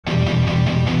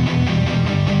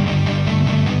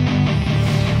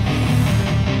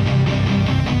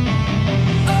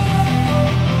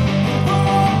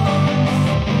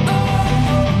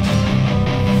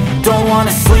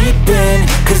wanna sleep in,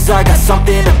 cause I got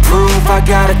something to prove. I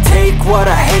gotta take what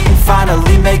I hate and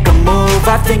finally make a move.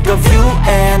 I think of you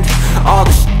and all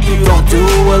the shit you don't do.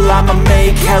 Well, I'ma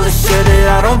make hella sure that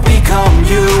I don't become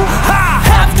you. I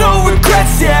have no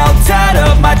regrets, yeah, I'll tie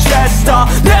up my chest. I'll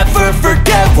never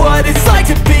forget what it's like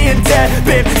to be in debt.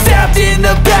 Been stabbed in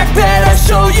the back bed, I'll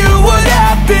show you what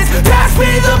happens. Pass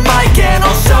me the mic and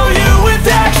I'll show you with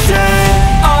action.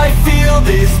 I feel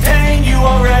this pain, you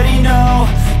already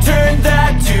know. Turn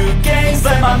that to gains,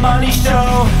 let my money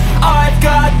show. I've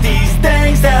got these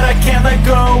things that I can't let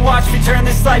go. Watch me turn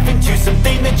this life into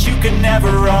something that you can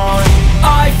never own.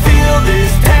 I feel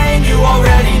this pain, you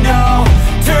already know.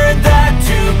 Turn that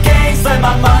to gains, let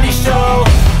my money show.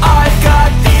 I've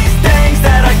got these things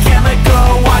that I can't let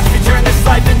go. Watch me turn this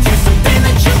life into something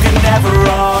that you can never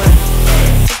own.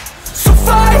 So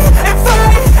fight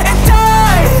and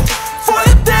die for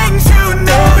the things you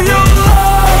know you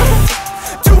love.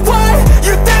 Do what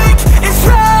you think is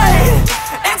right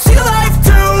and see life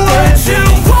do what you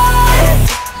want.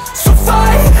 So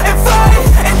fight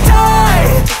and die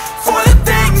for the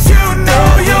things you know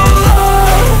you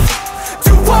love.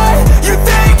 Do what you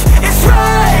think is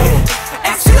right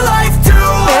and see life do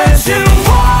what you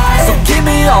want. So give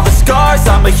me all the scars,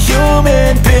 I'm a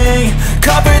human being.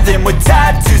 Cover them with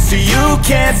tattoos so you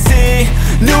can't see.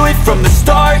 Knew it from the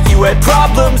start, you had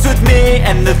problems with me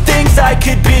and the things I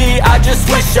could be, I just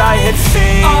wish I had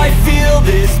seen. I feel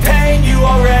this pain, you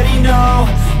already know.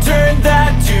 Turn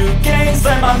that to gains,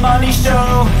 let my money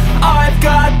show. I've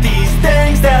got these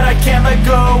things that I can't let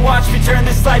go. Watch me turn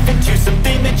this life into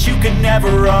something that you can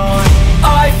never own.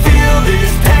 I feel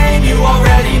this pain, you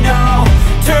already know.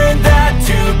 Turn that